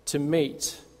to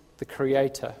meet the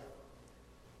Creator,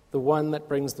 the one that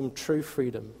brings them true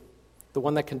freedom, the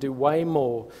one that can do way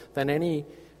more than any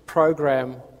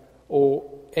program or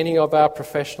any of our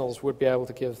professionals would be able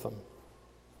to give them.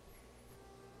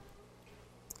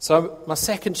 So my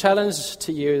second challenge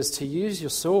to you is to use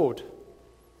your sword.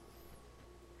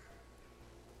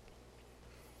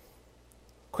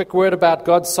 Quick word about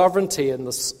God's sovereignty in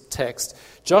this text.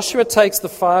 Joshua takes the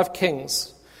 5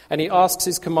 kings and he asks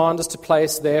his commanders to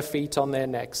place their feet on their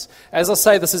necks. As I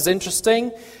say, this is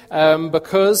interesting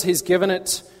because he's given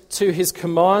it to his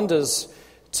commanders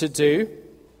to do.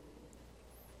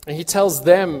 And he tells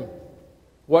them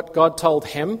what God told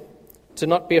him, to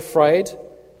not be afraid,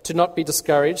 to not be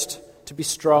discouraged, to be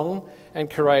strong and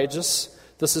courageous.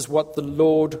 This is what the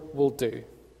Lord will do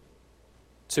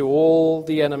to all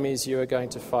the enemies you are going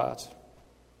to fight.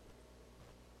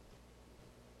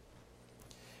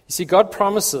 You see, God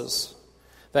promises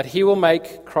that he will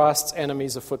make Christ's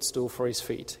enemies a footstool for his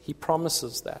feet. He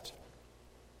promises that.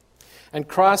 And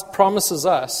Christ promises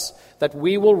us that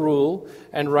we will rule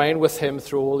and reign with him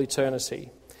through all eternity.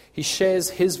 He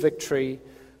shares his victory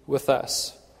with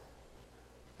us.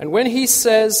 And when he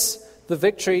says the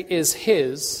victory is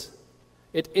his,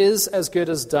 it is as good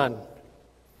as done.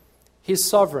 He's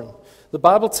sovereign. The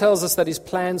Bible tells us that his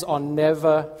plans are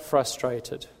never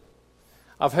frustrated.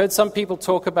 I've heard some people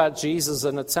talk about Jesus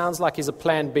and it sounds like he's a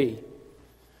plan B.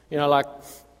 You know, like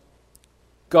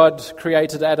God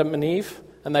created Adam and Eve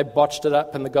and they botched it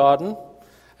up in the garden.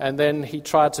 And then he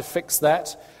tried to fix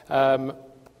that.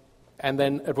 And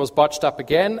then it was botched up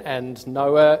again, and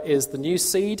Noah is the new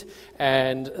seed,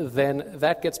 and then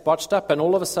that gets botched up, and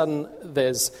all of a sudden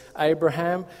there's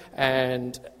Abraham,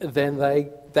 and then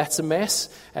they that's a mess.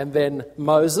 And then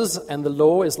Moses and the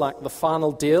law is like the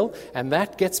final deal, and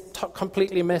that gets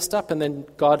completely messed up, and then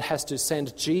God has to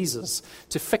send Jesus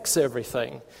to fix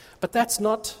everything. But that's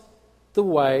not the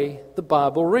way the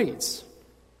Bible reads.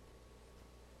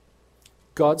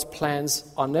 God's plans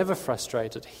are never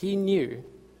frustrated. He knew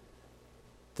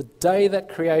the day that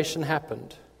creation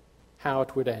happened how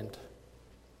it would end.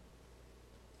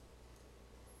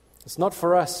 It's not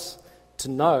for us to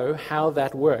know how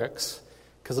that works,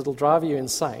 because it'll drive you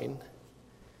insane.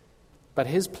 But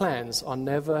his plans are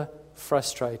never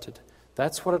frustrated.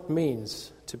 That's what it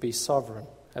means to be sovereign,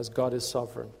 as God is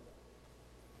sovereign.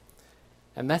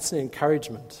 And that's an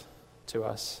encouragement to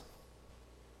us,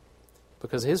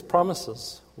 because his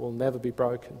promises will never be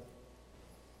broken.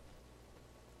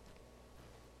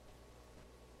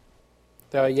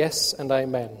 They are yes and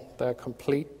amen. They are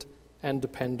complete and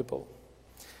dependable.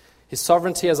 His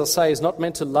sovereignty, as I say, is not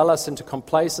meant to lull us into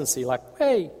complacency, like,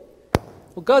 hey,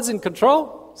 well, God's in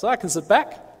control, so I can sit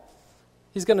back.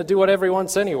 He's going to do whatever he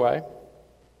wants anyway.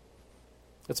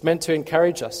 It's meant to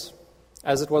encourage us,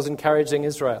 as it was encouraging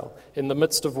Israel in the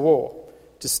midst of war,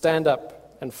 to stand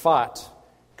up and fight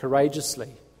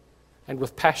courageously and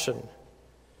with passion,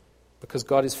 because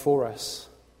God is for us.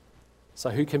 So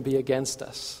who can be against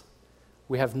us?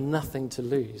 We have nothing to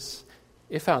lose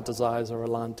if our desires are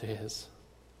aligned to his.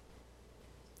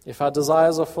 If our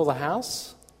desires are for the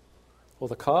house, or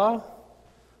the car,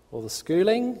 or the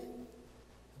schooling,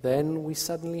 then we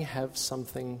suddenly have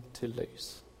something to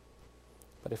lose.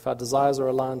 But if our desires are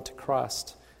aligned to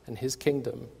Christ and his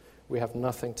kingdom, we have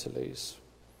nothing to lose.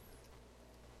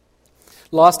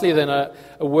 Lastly, then, a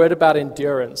word about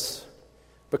endurance,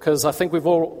 because I think we've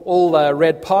all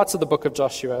read parts of the book of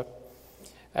Joshua,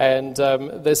 and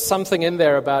there's something in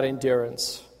there about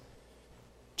endurance.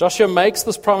 Joshua makes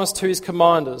this promise to his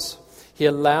commanders. He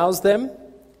allows them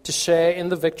to share in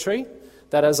the victory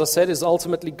that, as I said, is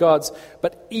ultimately God's.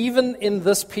 But even in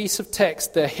this piece of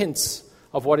text, there are hints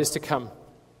of what is to come.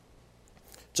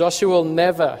 Joshua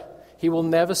will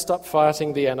never stop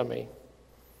fighting the enemy.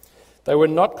 They were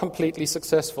not completely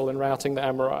successful in routing the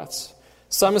Amorites.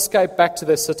 Some escaped back to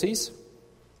their cities.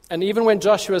 And even when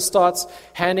Joshua starts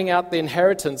handing out the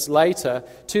inheritance later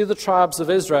to the tribes of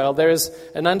Israel, there is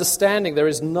an understanding, there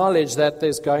is knowledge that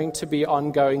there's going to be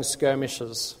ongoing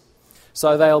skirmishes.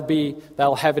 So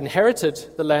they'll have inherited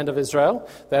the land of Israel,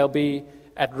 they'll be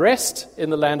at rest in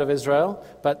the land of Israel,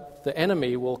 but the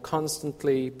enemy will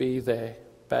constantly be there,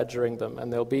 badgering them,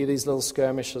 and there'll be these little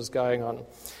skirmishes going on.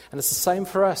 And it's the same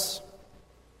for us.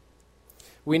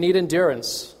 We need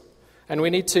endurance. And we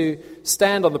need to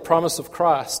stand on the promise of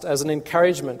Christ as an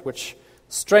encouragement which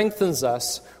strengthens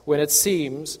us when it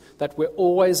seems that we're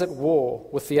always at war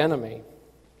with the enemy.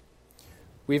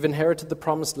 We've inherited the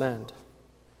promised land.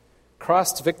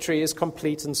 Christ's victory is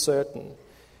complete and certain.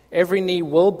 Every knee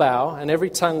will bow and every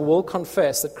tongue will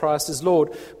confess that Christ is Lord.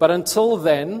 But until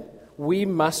then, we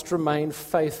must remain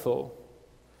faithful.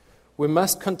 We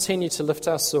must continue to lift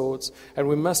our swords, and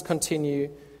we must continue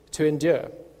to endure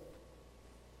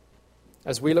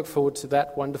as we look forward to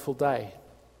that wonderful day.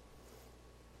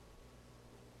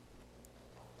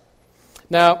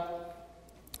 Now,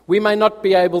 we may not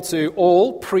be able to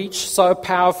all preach so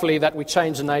powerfully that we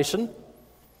change a nation.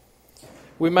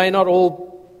 We may not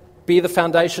all be the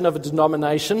foundation of a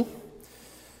denomination.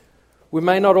 We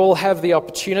may not all have the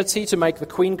opportunity to make the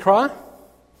Queen cry.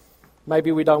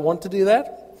 Maybe we don't want to do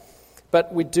that.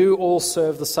 But we do all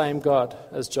serve the same God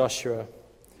as Joshua,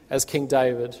 as King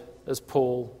David, as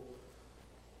Paul,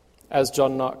 as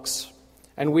John Knox.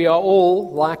 And we are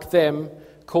all, like them,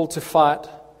 called to fight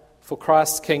for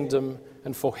Christ's kingdom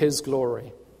and for his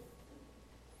glory.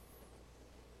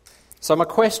 So my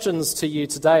questions to you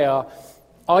today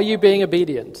are you being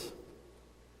obedient?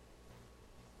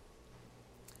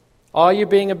 Are you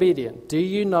being obedient? Do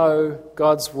you know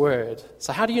God's word?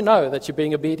 So how do you know that you're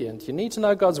being obedient? You need to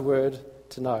know God's word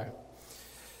to know.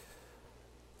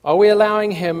 Are we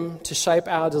allowing him to shape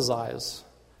our desires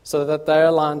so that they're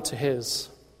aligned to his?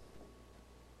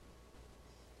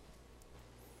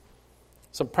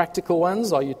 Some practical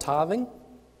ones. Are you tithing?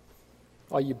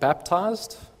 Are you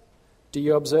baptized? Do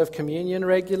you observe communion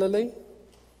regularly?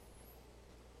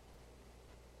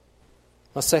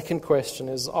 My second question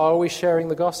is, are we sharing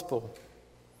the gospel?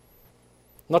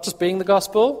 Not just being the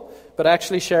gospel, but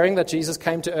actually sharing that Jesus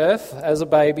came to earth as a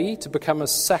baby to become a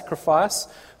sacrifice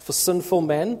for sinful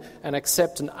men and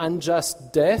accept an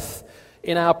unjust death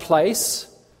in our place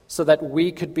so that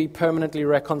we could be permanently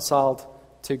reconciled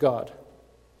to God.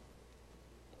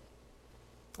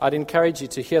 I'd encourage you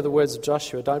to hear the words of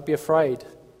Joshua. Don't be afraid.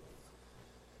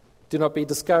 Do not be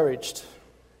discouraged.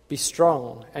 Be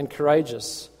strong and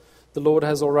courageous. The Lord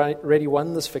has already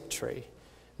won this victory.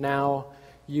 Now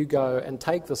you go and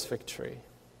take this victory.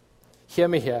 Hear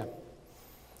me here.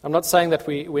 I'm not saying that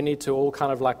we need to all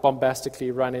kind of like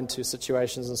bombastically run into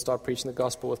situations and start preaching the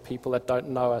gospel with people that don't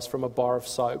know us from a bar of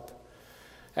soap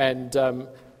and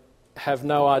have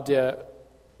no idea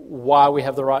why we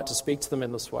have the right to speak to them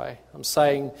in this way. I'm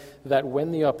saying that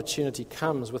when the opportunity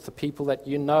comes with the people that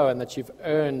you know and that you've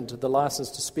earned the license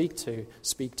to speak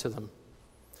to them.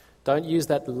 Don't use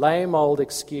that lame old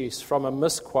excuse from a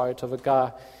misquote of a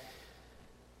guy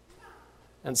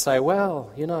and say,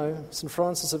 well, you know, St.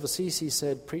 Francis of Assisi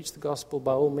said, preach the gospel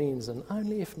by all means, and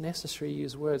only if necessary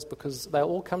use words, because they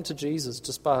all come to Jesus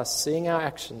just by seeing our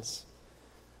actions.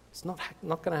 It's not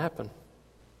going to happen.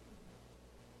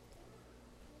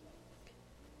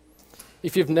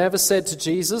 If you've never said to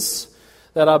Jesus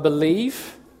that I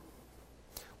believe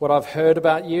what I've heard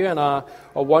about you, and I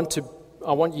want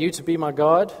you to be my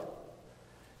God,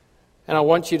 and I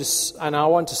want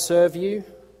to serve you,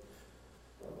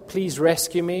 please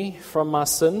rescue me from my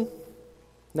sin.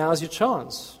 Now's your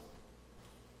chance.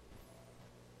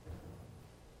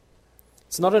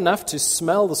 It's not enough to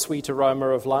smell the sweet aroma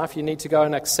of life. You need to go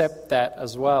and accept that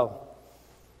as well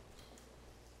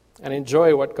and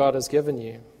enjoy what God has given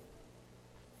you.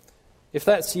 If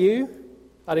that's you,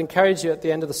 I'd encourage you at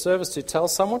the end of the service to tell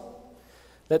someone.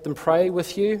 Let them pray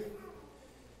with you.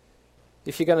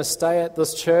 If you're going to stay at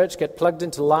this church, get plugged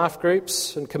into life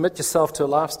groups and commit yourself to a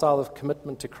lifestyle of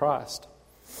commitment to Christ.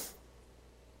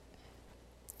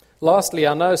 Lastly,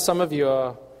 I know some of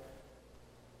you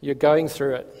you're going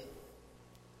through it.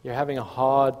 You're having a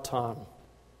hard time.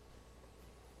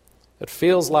 It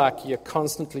feels like you're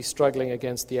constantly struggling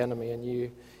against the enemy, and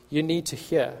you need to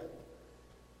hear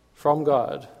from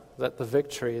God that the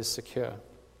victory is secure.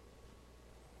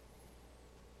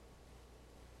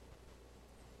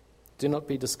 Do not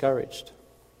be discouraged.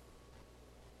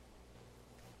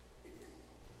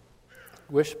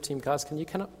 Worship team, guys, can you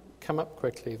come up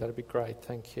quickly? That'd be great.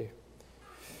 Thank you.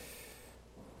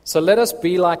 So let us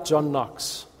be like John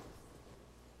Knox.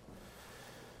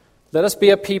 Let us be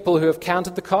a people who have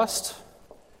counted the cost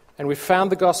and we've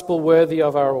found the gospel worthy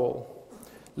of our all.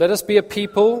 Let us be a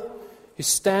people who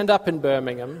stand up in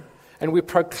Birmingham and we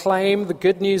proclaim the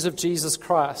good news of Jesus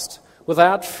Christ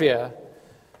without fear,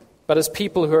 but as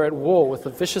people who are at war with a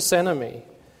vicious enemy.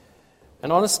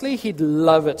 And honestly, he'd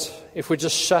love it if we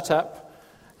just shut up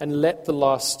and let the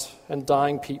lost and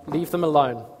dying people, leave them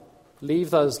alone. Leave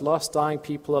those lost, dying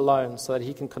people alone so that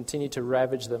he can continue to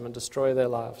ravage them and destroy their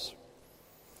lives.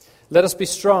 Let us be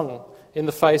strong in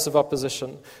the face of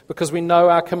opposition because we know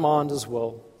our commander's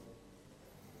will.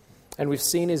 And we've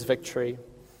seen his victory,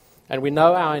 and we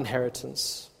know our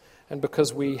inheritance, and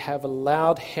because we have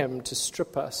allowed him to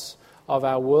strip us of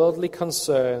our worldly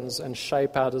concerns and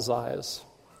shape our desires.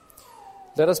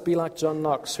 Let us be like John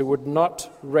Knox, who would not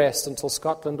rest until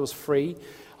Scotland was free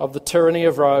of the tyranny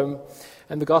of Rome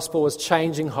and the gospel was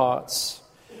changing hearts,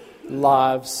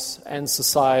 lives, and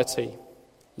society.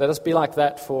 Let us be like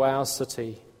that for our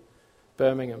city,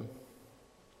 Birmingham,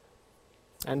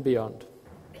 and beyond.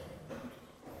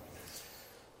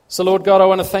 So, Lord God, I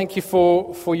want to thank you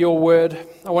for your word.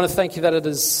 I want to thank you that it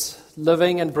is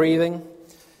living and breathing,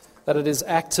 that it is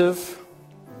active,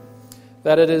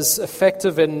 that it is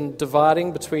effective in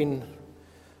dividing between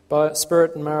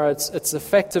spirit and marrow. It's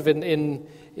effective in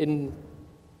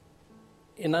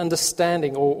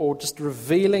understanding or just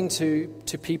revealing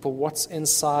to people what's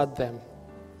inside them.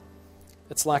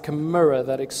 It's like a mirror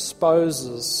that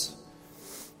exposes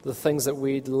the things that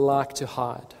we'd like to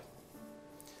hide.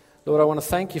 Lord, I want to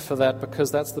thank you for that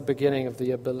because that's the beginning of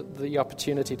the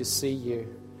opportunity to see you.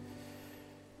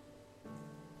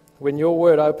 When your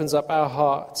word opens up our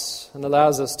hearts and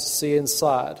allows us to see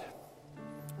inside,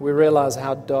 we realize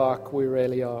how dark we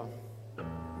really are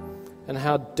and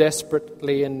how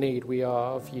desperately in need we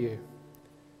are of you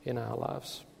in our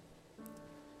lives.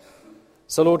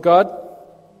 So, Lord God,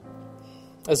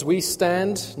 as we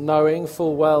stand knowing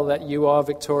full well that you are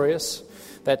victorious,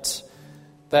 that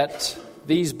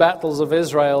these battles of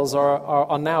Israel's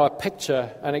are now a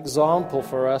picture, an example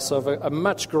for us of a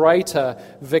much greater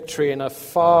victory in a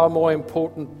far more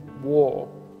important war.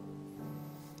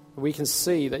 We can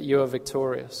see that you are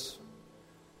victorious.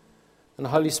 And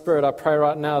Holy Spirit, I pray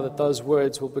right now that those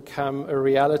words will become a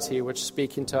reality which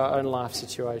speak into our own life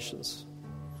situations,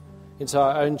 into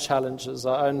our own challenges,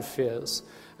 our own fears,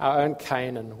 our own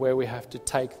Canaan, where we have to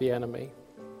take the enemy.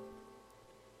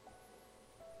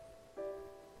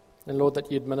 And Lord,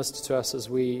 that you'd minister to us as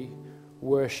we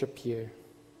worship you.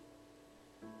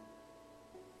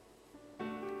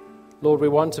 Lord, we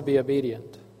want to be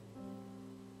obedient.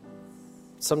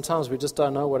 Sometimes we just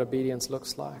don't know what obedience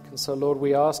looks like. And so, Lord,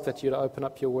 we ask that you'd open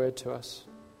up your word to us.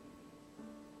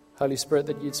 Holy Spirit,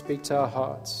 that you'd speak to our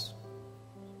hearts,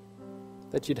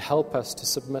 that you'd help us to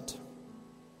submit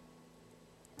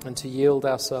and to yield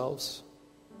ourselves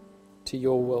to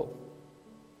your will.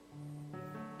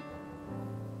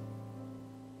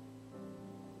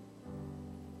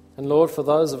 And Lord, for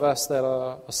those of us that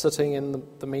are sitting in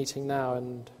the meeting now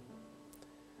and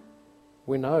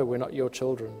we know we're not your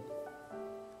children,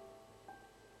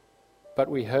 but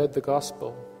we heard the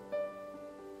gospel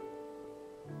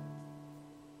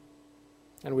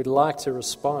and we'd like to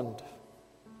respond,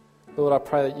 Lord, I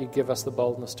pray that you give us the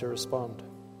boldness to respond.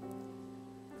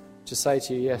 To say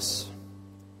to you, yes,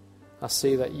 I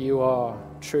see that you are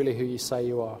truly who you say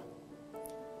you are.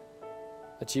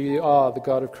 That you are the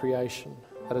God of creation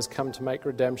that has come to make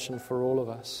redemption for all of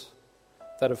us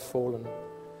that have fallen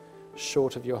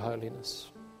short of your holiness.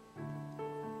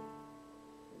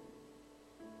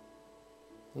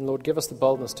 And Lord, give us the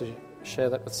boldness to share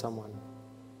that with someone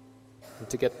and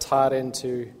to get tied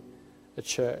into a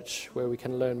church where we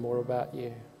can learn more about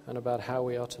you and about how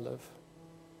we are to live.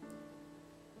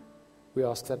 We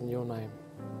ask that in your name.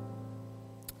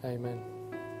 Amen.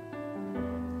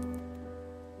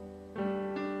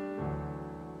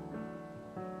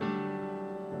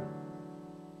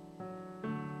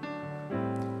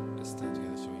 Let's stand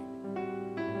together, shall we?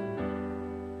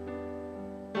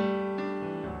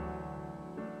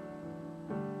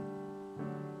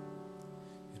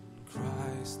 In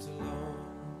Christ alone,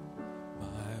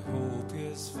 my hope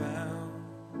is found.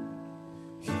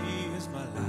 He is my life.